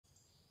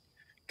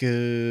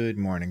Good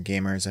morning,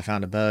 gamers. I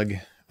found a bug.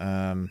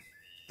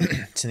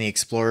 It's in the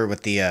Explorer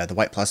with the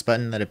white plus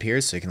button that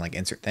appears, so you can like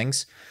insert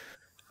things.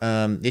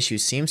 The issue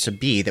seems to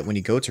be that when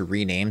you go to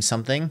rename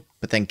something,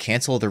 but then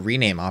cancel the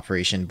rename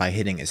operation by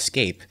hitting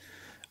escape,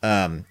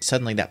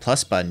 suddenly that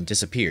plus button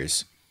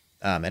disappears.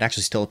 It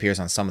actually still appears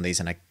on some of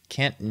these, and I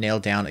can't nail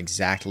down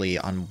exactly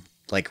on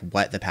like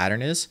what the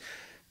pattern is,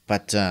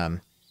 but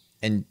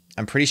and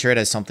I'm pretty sure it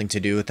has something to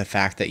do with the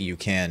fact that you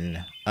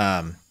can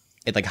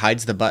it like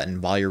hides the button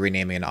while you're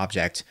renaming an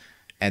object,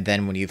 and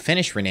then when you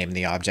finish renaming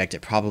the object,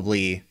 it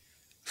probably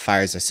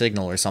fires a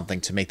signal or something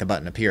to make the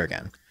button appear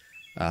again.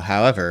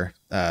 However,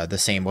 the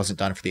same wasn't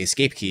done for the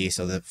escape key,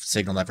 so the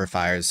signal never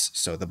fires,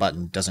 so the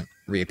button doesn't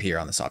reappear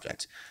on this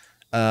object.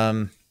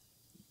 I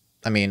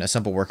mean, a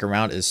simple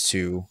workaround is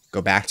to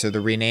go back to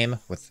the rename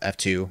with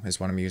F2 is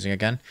what I'm using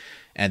again,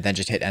 and then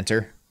just hit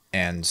enter,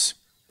 and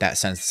that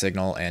sends the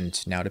signal,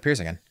 and now it appears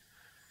again.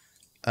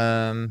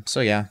 So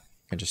yeah,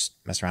 you can just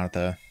mess around with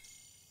a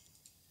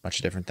bunch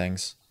of different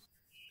things.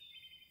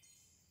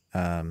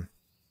 Um,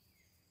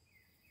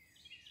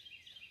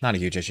 Not a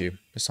huge issue,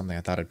 just something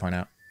I thought I'd point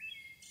out.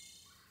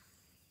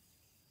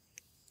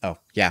 Oh,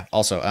 yeah,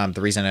 also,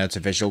 the reason it's a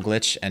visual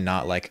glitch and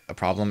not, like, a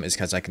problem is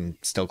because I can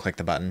still click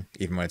the button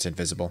even when it's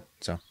invisible,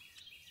 so.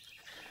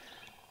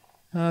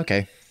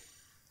 Okay.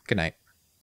 Good night.